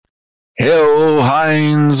Hello,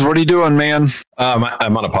 Heinz. What are you doing, man?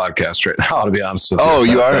 I'm on a podcast right now, to be honest with you. Oh,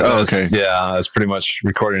 you are? Oh, okay. Yeah, it's pretty much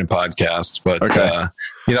recording a podcast. But, okay.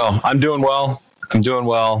 I'm doing well.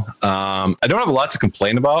 I don't have a lot to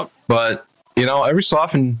complain about, but, every so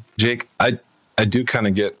often, Jake, I do kind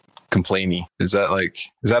of get complainy. Is that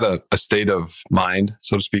a state of mind,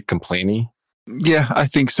 so to speak, complainy? Yeah, I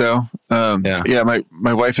think so. Yeah,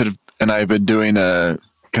 my wife and I have been doing a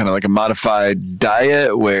kind of like a modified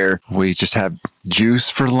diet where we just have juice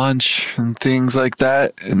for lunch and things like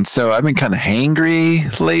that. And so I've been kind of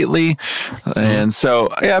hangry lately. And so,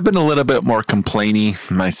 yeah, I've been a little bit more complainy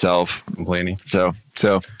myself.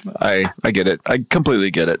 So I get it. I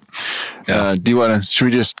completely get it. Yeah. Should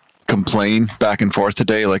we just complain back and forth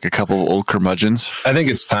today like a couple of old curmudgeons? I think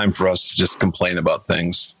it's time for us to just complain about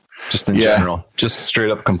things, just in general, just straight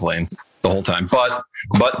up complain the whole time. But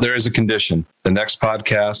there is a condition. The next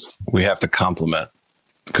podcast, we have to compliment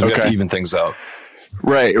because we have to even things out.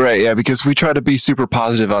 Right. Yeah, because we try to be super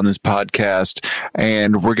positive on this podcast,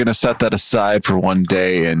 and we're going to set that aside for one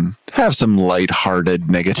day and have some lighthearted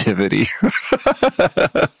negativity.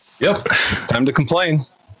 Yep. It's time to complain.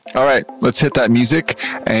 All right. Let's hit that music.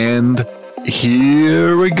 And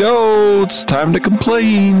here we go. It's time to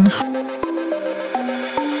complain.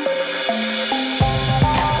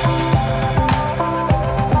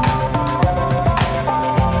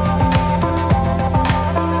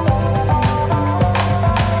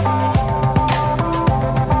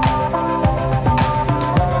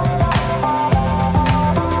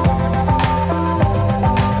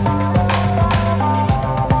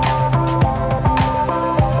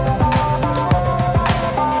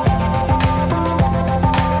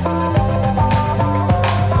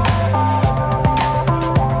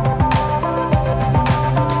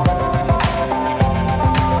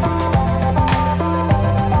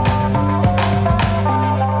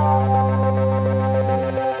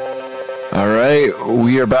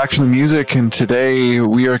 We are back from the music, and today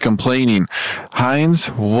we are complaining. Heinz,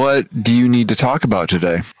 what do you need to talk about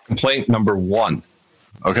today? Complaint number 1.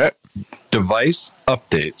 Okay. Device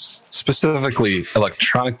updates, specifically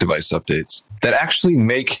electronic device updates that actually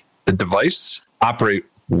make the device operate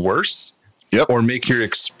worse or make your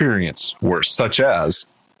experience worse, such as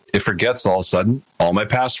it forgets all of a sudden all my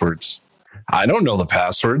passwords. I don't know the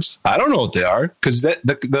passwords. I don't know what they are because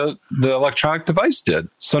the electronic device did.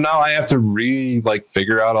 So now I have to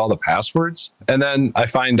figure out all the passwords. And then I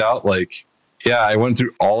find out I went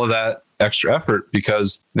through all of that extra effort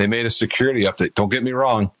because they made a security update. Don't get me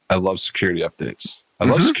wrong. I love security updates. I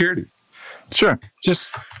love security. Sure.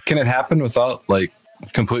 Just can it happen without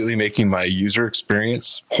completely making my user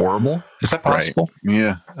experience horrible? Is that possible? Right.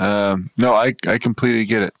 Yeah. No, I completely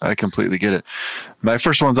get it. My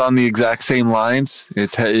first one's on the exact same lines.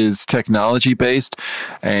 It is technology based,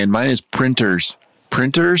 and mine is printers.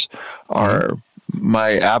 Printers are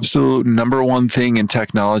my absolute number one thing in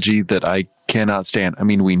technology that I cannot stand. I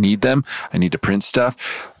mean, we need them. I need to print stuff,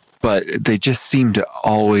 but they just seem to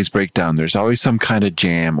always break down. There's always some kind of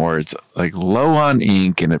jam, or it's low on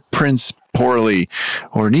ink and it prints poorly,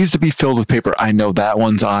 or it needs to be filled with paper. I know that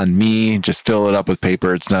one's on me. Just fill it up with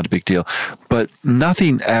paper. It's not a big deal. But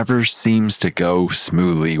nothing ever seems to go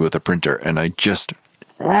smoothly with a printer. And they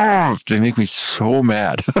make me so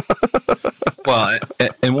mad. Well,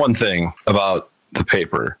 and one thing about the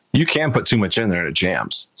paper, you can put too much in there and it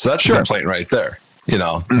jams. So that's a complaint right there.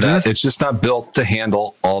 That it's just not built to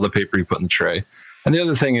handle all the paper you put in the tray. And the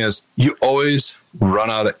other thing is you always run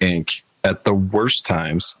out of ink at the worst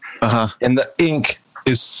times. And the ink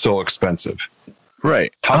is so expensive.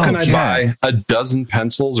 Right. How can I buy a dozen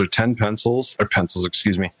pencils or 10 pens for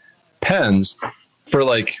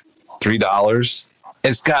 $3?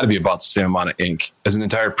 It's got to be about the same amount of ink as an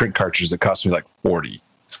entire print cartridge that cost me $40.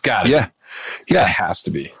 It's got to be. Yeah, it has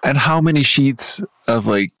to be. And how many sheets of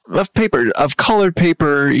paper, of colored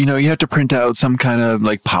paper, you have to print out some kind of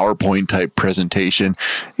PowerPoint type presentation.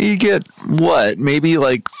 You get maybe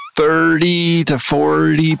 30 to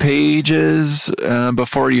 40 pages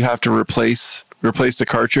before you have to replace the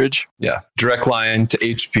cartridge. Yeah. Direct line to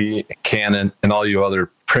HP, Canon, and all you other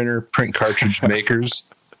print cartridge makers.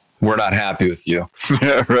 We're not happy with you.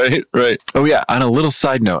 Yeah, right. Oh, yeah. On a little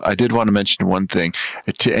side note, I did want to mention one thing.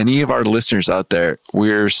 To any of our listeners out there,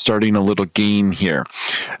 we're starting a little game here.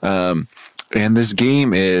 And this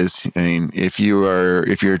game is, if you're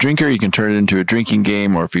a drinker, you can turn it into a drinking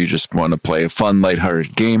game, or if you just want to play a fun,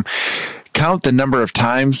 lighthearted game, count the number of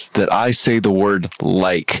times that I say the word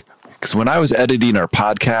like. Because when I was editing our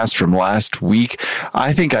podcast from last week,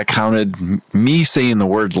 I think I counted me saying the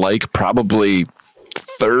word like probably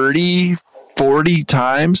 30, 40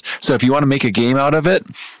 times. So if you want to make a game out of it,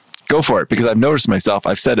 go for it, because I've noticed myself.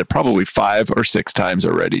 I've said it probably 5 or 6 times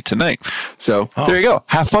already tonight. So there you go.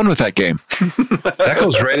 Have fun with that game. That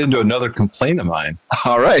goes right into another complaint of mine.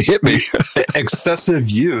 All right, hit me. Excessive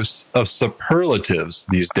use of superlatives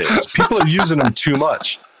these days. People are using them too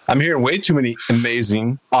much. I'm hearing way too many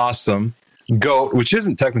amazing, awesome, GOAT, which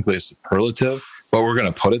isn't technically a superlative, but we're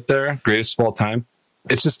going to put it there, greatest of all time.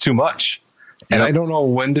 It's just too much. And I don't know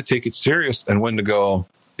when to take it serious and when to go,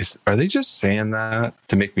 are they just saying that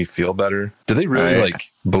to make me feel better? Do they really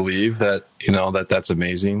believe that, that's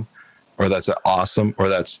amazing, or that's awesome, or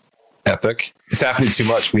that's epic? It's happening too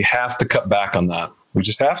much. We have to cut back on that. We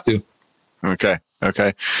just have to. Okay.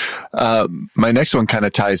 My next one kind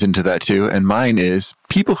of ties into that too. And mine is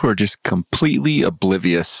people who are just completely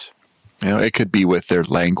oblivious. It could be with their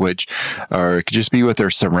language, or it could just be with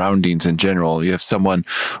their surroundings in general. You have someone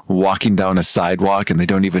walking down a sidewalk and they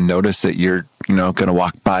don't even notice that you're, going to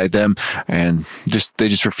walk by them, and they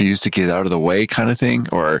just refuse to get out of the way, kind of thing.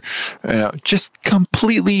 Or, just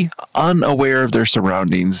completely unaware of their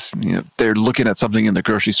surroundings. They're looking at something in the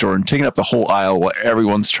grocery store and taking up the whole aisle while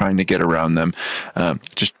everyone's trying to get around them.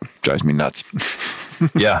 Just drives me nuts.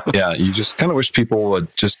 Yeah. You just kind of wish people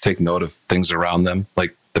would just take note of things around them,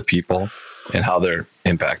 like the people and how they're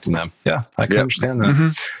impacting them. Yeah, I can understand that.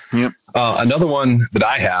 Mm-hmm. Yep. Another one that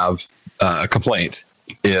I have a complaint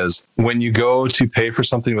is when you go to pay for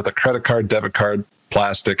something with a credit card, debit card,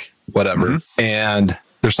 plastic, whatever, and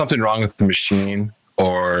there's something wrong with the machine,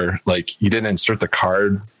 or like you didn't insert the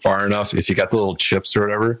card far enough, if you got the little chips or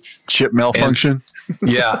whatever. Chip malfunction.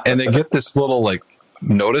 And they get this little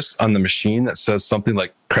notice on the machine that says something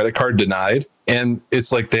like credit card denied. And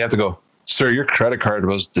it's like they have to go, sir, your credit card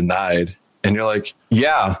was denied. And you're like,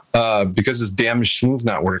 because this damn machine's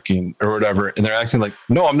not working or whatever. And they're acting like,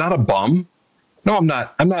 no, I'm not a bum. No, I'm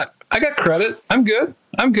not. I got credit. I'm good.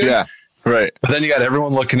 Yeah, right. But then you got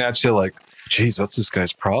everyone looking at you like, geez, what's this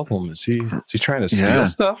guy's problem? Is he trying to steal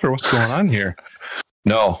stuff, or what's going on here?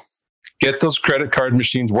 No. Get those credit card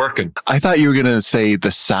machines working. I thought you were going to say the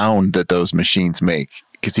sound that those machines make.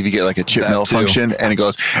 Because if you get like a chip malfunction and it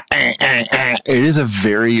goes, it is a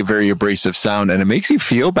very, very abrasive sound, and it makes you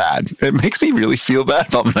feel bad. It makes me really feel bad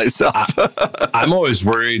about myself. I'm always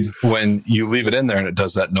worried when you leave it in there and it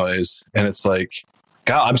does that noise. And it's like,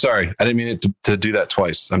 God, I'm sorry. I didn't mean it to do that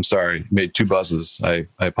twice. I'm sorry. Made 2 buzzes. I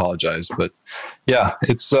apologize. But yeah,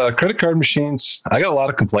 it's credit card machines. I got a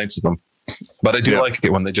lot of complaints with them, but I do like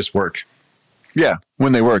it when they just work. Yeah.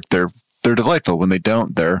 When they work, they're delightful. When they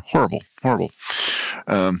don't, they're horrible.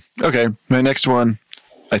 Okay. My next one,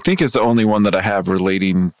 I think, is the only one that I have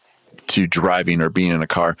relating to driving or being in a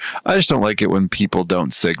car. I just don't like it when people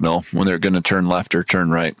don't signal when they're going to turn left or turn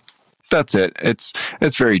right. That's it. It's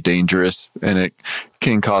very dangerous, and it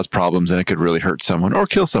can cause problems, and it could really hurt someone or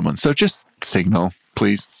kill someone. So just signal,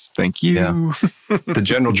 please. Thank you. Yeah. The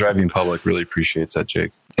general driving public really appreciates that,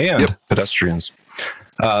 Jake, and pedestrians.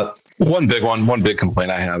 One big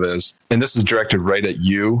complaint I have is, and this is directed right at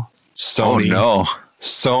you, Sony. Oh, no.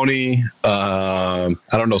 Sony,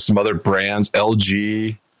 I don't know, some other brands,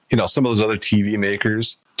 LG, some of those other TV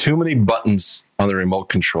makers. Too many buttons on the remote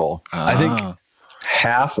control. I think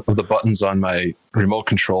half of the buttons on my remote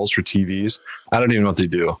controls for TVs, I don't even know what they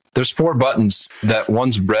do. There's 4 buttons that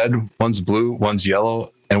one's red, one's blue, one's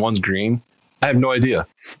yellow, and one's green. I have no idea.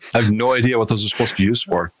 I have no idea what those are supposed to be used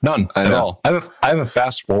for. None at all. I have a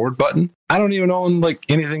fast forward button. I don't even own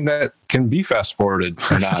anything that can be fast forwarded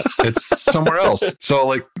or not. It's somewhere else.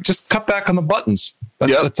 So just cut back on the buttons.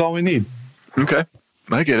 That's all we need. Okay.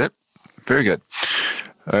 I get it. Very good.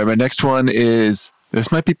 All right. My next one is,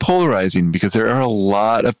 this might be polarizing because there are a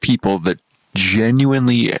lot of people that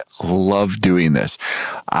genuinely love doing this.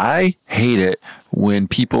 I hate it when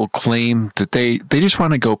people claim that they just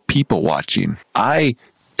want to go people watching.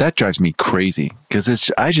 That drives me crazy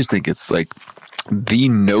because I just think it's like the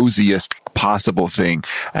nosiest possible thing.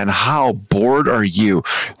 And how bored are you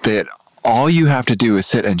that all you have to do is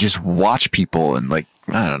sit and just watch people and I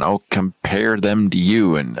don't know, compare them to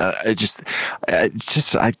you. And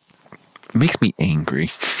it makes me angry.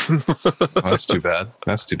 That's too bad.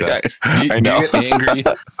 Yeah, I know.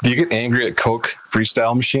 Do you get angry at Coke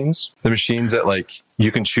freestyle machines? The machines that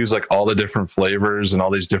you can choose all the different flavors and all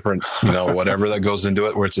these different, whatever that goes into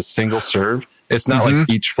it, where it's a single serve. It's not like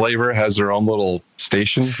each flavor has their own little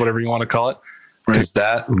station, whatever you want to call it. Because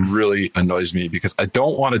that really annoys me, because I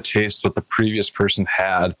don't want to taste what the previous person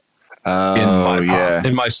had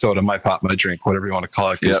in my soda, my pop, my drink, whatever you want to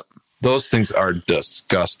call it. Because those things are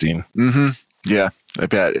disgusting. Mm-hmm. Yeah, I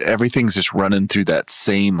bet everything's just running through that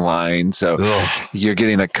same line. So you're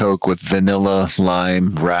getting a Coke with vanilla,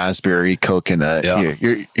 lime, raspberry, coconut. Yeah.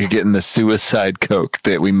 You're getting the suicide Coke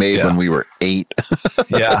that we made when we were 8.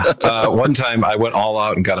 One time I went all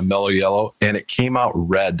out and got a Mellow Yellow, and it came out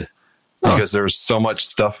red because there was so much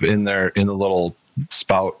stuff in there in the little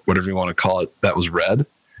spout, whatever you want to call it, that was red.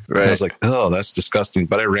 Right. And I was like, oh, that's disgusting.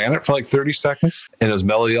 But I ran it for like 30 seconds and it was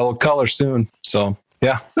mellow yellow color soon. So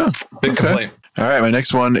big complaint. All right. My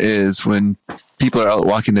next one is when people are out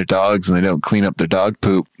walking their dogs and they don't clean up their dog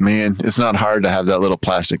poop. Man, it's not hard to have that little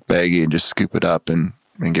plastic baggie and just scoop it up and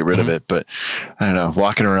get rid of it. But I don't know,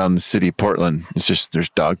 walking around the city of Portland, it's just, there's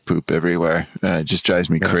dog poop everywhere. It just drives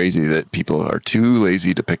me crazy that people are too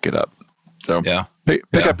lazy to pick it up. So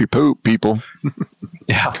pick up your poop, people.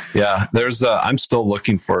 There's I'm still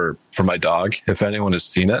looking for my dog. If anyone has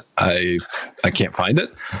seen it, I can't find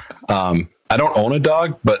it. I don't own a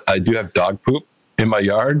dog, but I do have dog poop in my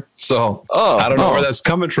yard. So I don't know where that's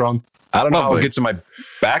coming from. I don't know how it gets in my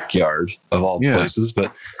backyard of all places,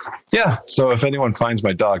 but so if anyone finds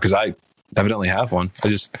my dog, because I evidently have one, I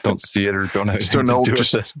just don't see it or don't have anything to do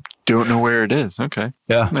with it. Don't know where it is. Okay.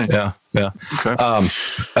 Nice. Okay.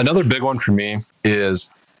 Another big one for me is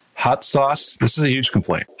hot sauce. This is a huge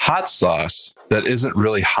complaint. Hot sauce that isn't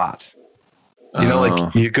really hot. You know,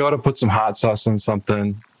 like you go to put some hot sauce on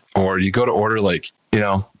something, or you go to order like, you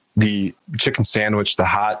know, the chicken sandwich, the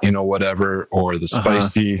hot, you know, whatever, or the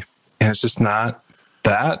spicy, and it's just not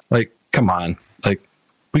that. Like, come on. Like,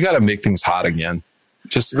 we got to make things hot again.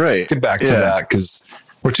 Just get back to that, because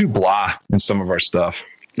we're too blah in some of our stuff.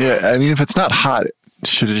 Yeah, I mean, if it's not hot,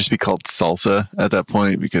 should it just be called salsa at that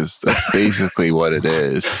point? Because that's basically what it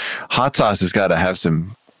is. Hot sauce has got to have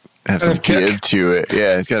some give to it.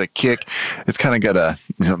 Yeah, it's got a kick. It's kind of got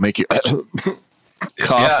to make you cough.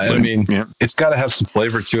 Yeah, I mean, it's got to have some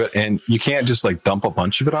flavor to it, and you can't just like dump a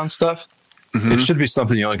bunch of it on stuff. Mm-hmm. It should be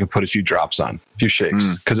something you only can put a few drops on, a few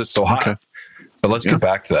shakes, because it's so hot. Okay. But let's get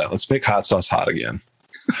back to that. Let's make hot sauce hot again.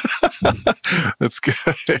 That's good.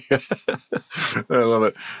 I love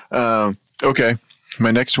it. Okay. My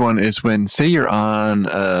next one is when, say you're on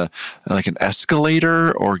like an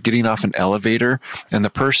escalator or getting off an elevator, and the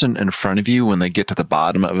person in front of you, when they get to the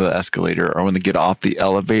bottom of the escalator or when they get off the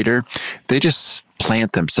elevator, they just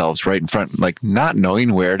plant themselves right in front, like not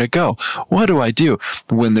knowing where to go. What do I do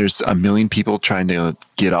when there's a million people trying to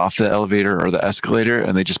get off the elevator or the escalator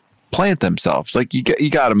and they just plant themselves? Like you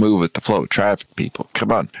got to move with the flow of traffic, people.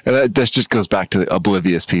 Come on. And that just goes back to the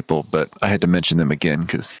oblivious people, but I had to mention them again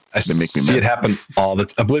because they make me mad. It happen all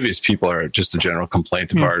the oblivious people are just a general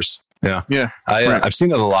complaint of ours. Yeah. I've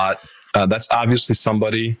seen it a lot. That's obviously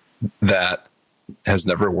somebody that has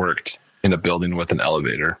never worked in a building with an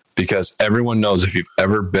elevator, because everyone knows if you've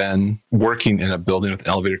ever been working in a building with an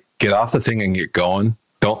elevator, get off the thing and get going.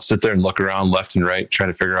 Don't sit there and look around left and right, trying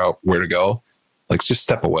to figure out where to go. Like, just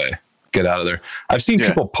step away, get out of there. I've seen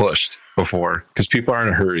people pushed before because people are in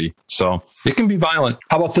a hurry. So it can be violent.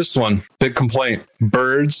 How about this one? Big complaint.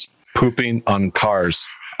 Birds pooping on cars.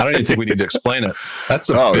 I don't even think we need to explain it.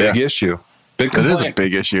 That's a big issue. Big complaint. It is a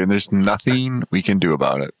big issue, and there's nothing we can do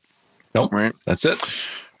about it. Nope. Right? That's it.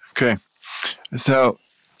 Okay. So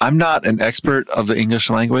I'm not an expert of the English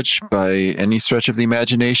language by any stretch of the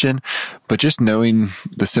imagination, but just knowing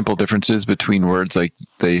the simple differences between words like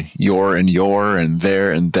the your and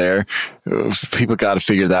there, people got to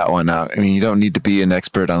figure that one out. I mean, you don't need to be an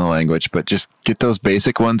expert on the language, but just get those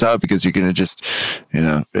basic ones out, because you're going to just,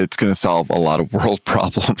 it's going to solve a lot of world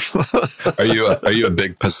problems. Are you a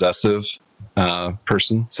big possessive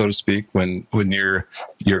person, so to speak, when your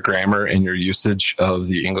grammar and your usage of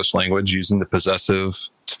the English language, using the possessive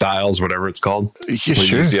styles, whatever it's called? Yeah,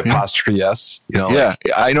 sure. Use the apostrophe S.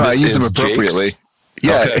 I know. I use them appropriately. Jake's.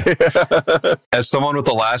 Yeah. Okay. As someone with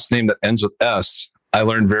a last name that ends with S, I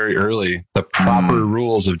learned very early the proper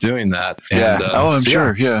rules of doing that. And, I'm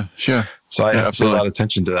sure. Yeah, sure. So I have to pay a lot of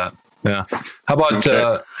attention to that. Yeah. How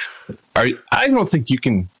about? I don't think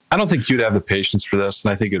you'd have the patience for this,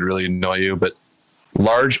 and I think it'd really annoy you. But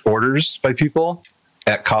large orders by people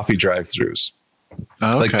at coffee drive-thrus.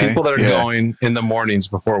 Like people that are going in the mornings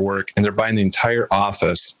before work and they're buying the entire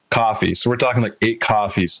office coffee. So we're talking like 8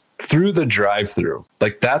 coffees through the drive-thru.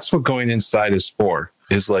 Like that's what going inside is for,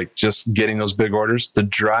 is like just getting those big orders. The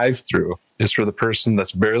drive-thru is for the person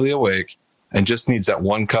that's barely awake and just needs that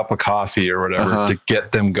 1 cup of coffee or whatever to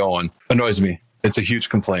get them going. Annoys me. It's a huge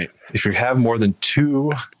complaint. If you have more than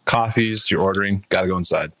 2 coffees you're ordering, got to go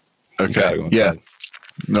inside. Okay. Gotta go inside. Yeah.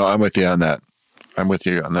 No, I'm with you on that. I'm with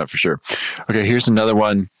you on that for sure. Okay, here's another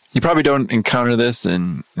one. You probably don't encounter this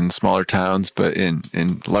in smaller towns, but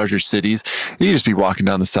in larger cities, you just be walking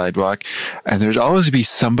down the sidewalk and there's always be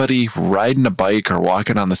somebody riding a bike or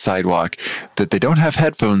walking on the sidewalk that they don't have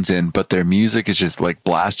headphones in, but their music is just like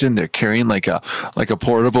blasting. They're carrying like a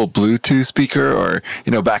portable Bluetooth speaker, or,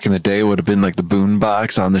 back in the day it would have been like the boom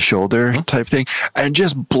box on the shoulder type thing, and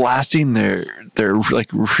just blasting their like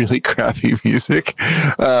really crappy music.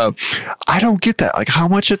 I don't get that. Like, how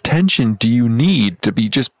much attention do you need to be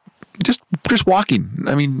just walking?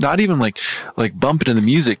 I mean, not even like bumping in the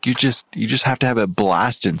music. You just have to have it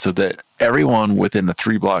blasting so that everyone within a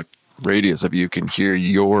 3-block radius of you can hear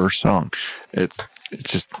your song. It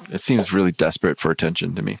seems really desperate for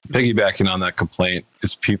attention to me. Piggybacking on that complaint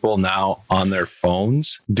is people now on their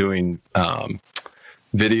phones doing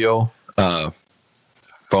video,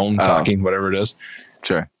 phone talking, whatever it is.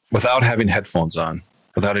 Sure. Without having headphones on,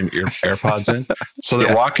 without an AirPods in. So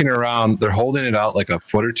they're walking around, they're holding it out like a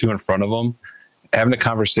foot or two in front of them, having a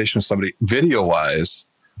conversation with somebody video wise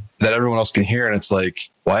that everyone else can hear. And it's like,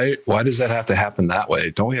 why does that have to happen that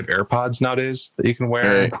way? Don't we have AirPods nowadays that you can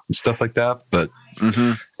wear and stuff like that? But,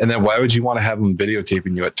 and then why would you want to have them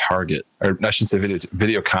videotaping you at Target, or I should say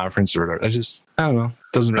video conference or whatever? I don't know.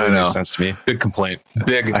 It doesn't really make sense to me. Big complaint.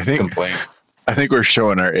 Complaint. I think we're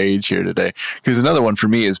showing our age here today, because another one for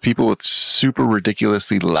me is people with super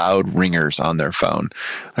ridiculously loud ringers on their phone.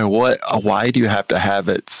 And why do you have to have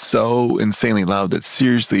it so insanely loud that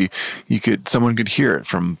seriously someone could hear it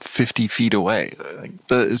from 50 feet away?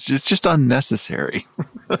 It's just unnecessary.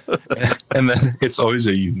 And then it's always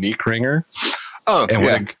a unique ringer. Oh,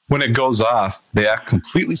 and when it goes off, they act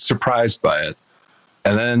completely surprised by it.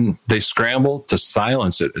 And then they scramble to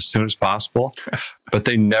silence it as soon as possible, but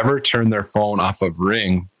they never turn their phone off of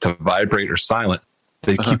ring to vibrate or silent.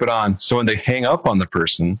 They keep it on. So when they hang up on the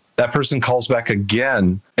person, that person calls back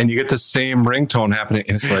again, and you get the same ringtone happening.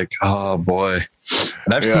 And it's like, oh boy.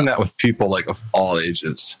 And I've seen that with people like of all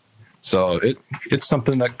ages. So it's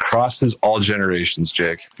something that crosses all generations,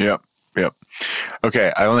 Jake. Yep.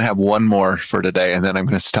 Okay, I only have one more for today, and then I'm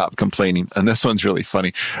going to stop complaining. And this one's really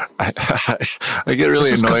funny. I get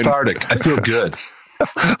really annoyed. Cathartic. I feel good.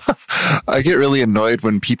 I get really annoyed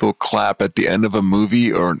when people clap at the end of a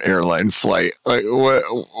movie or an airline flight. Like, what?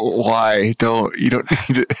 Why you don't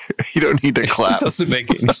need to clap? It doesn't make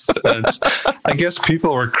any sense. I guess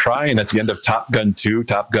people were crying at the end of Top Gun 2,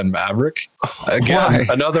 Top Gun Maverick. Again,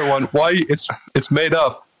 why? Another one. Why? It's made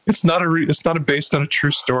up. It's not based on a true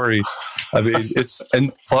story. I mean,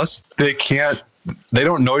 and plus they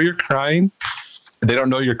don't know you're crying. They don't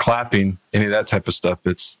know you're clapping, any of that type of stuff.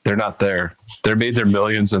 They're not there. They're made their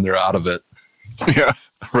millions and they're out of it. Yeah.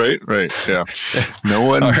 Right. Yeah. No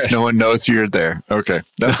one knows you're there. Okay.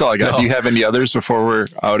 That's all I got. No. Do you have any others before we're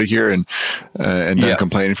out of here and done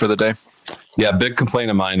complaining for the day? Yeah, big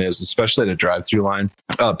complaint of mine is, especially at a drive-through line,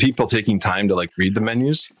 people taking time to like read the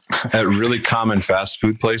menus at really common fast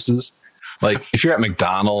food places. Like if you're at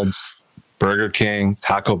McDonald's, Burger King,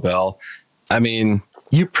 Taco Bell, I mean,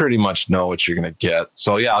 you pretty much know what you're going to get.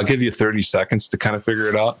 So yeah, I'll give you 30 seconds to kind of figure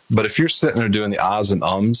it out. But if you're sitting there doing the ahs and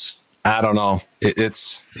ums, I don't know.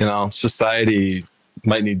 It's, society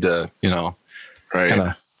might need to, kind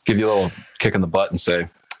of give you a little kick in the butt and say,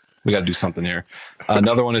 we got to do something here.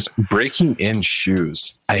 Another one is breaking in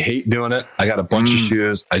shoes. I hate doing it. I got a bunch of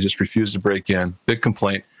shoes. I just refuse to break in. Big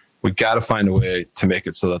complaint. We got to find a way to make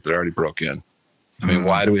it so that they're already broke in. I mean,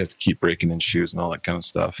 why do we have to keep breaking in shoes and all that kind of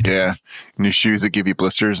stuff? Yeah. New shoes that give you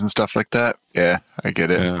blisters and stuff like that. Yeah, I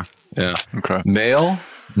get it. Yeah. Okay. Mail.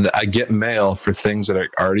 I get mail for things that I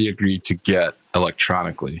already agreed to get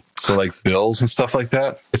electronically. So like bills and stuff like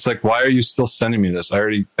that. It's like, why are you still sending me this?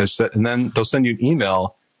 I said, and then they'll send you an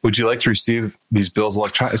email. Would you like to receive these bills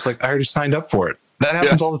electronically? It's like, I already signed up for it. That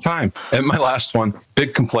happens all the time. And my last one,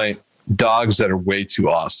 big complaint, dogs that are way too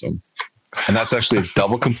awesome. And that's actually a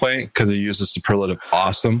double complaint because I use the superlative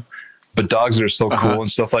awesome. But dogs that are so cool and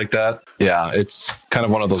stuff like that. Yeah, it's kind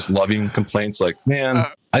of one of those loving complaints. Like, man,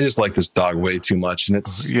 I just like this dog way too much. And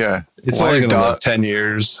it's only going to live 10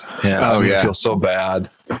 years. And I feel so bad.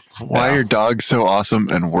 Why are dogs so awesome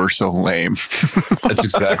and we're so lame? That's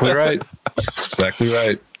exactly right.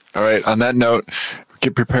 All right. On that note,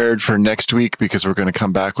 get prepared for next week because we're going to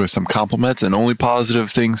come back with some compliments and only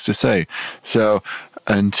positive things to say. So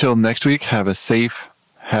until next week, have a safe,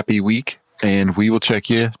 happy week, and we will check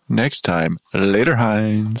you next time. Later,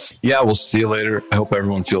 Heinz. Yeah, we'll see you later. I hope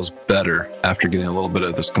everyone feels better after getting a little bit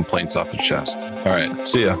of this complaints off their chest. All right.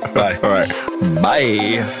 See ya. Bye. All right.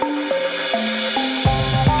 Bye.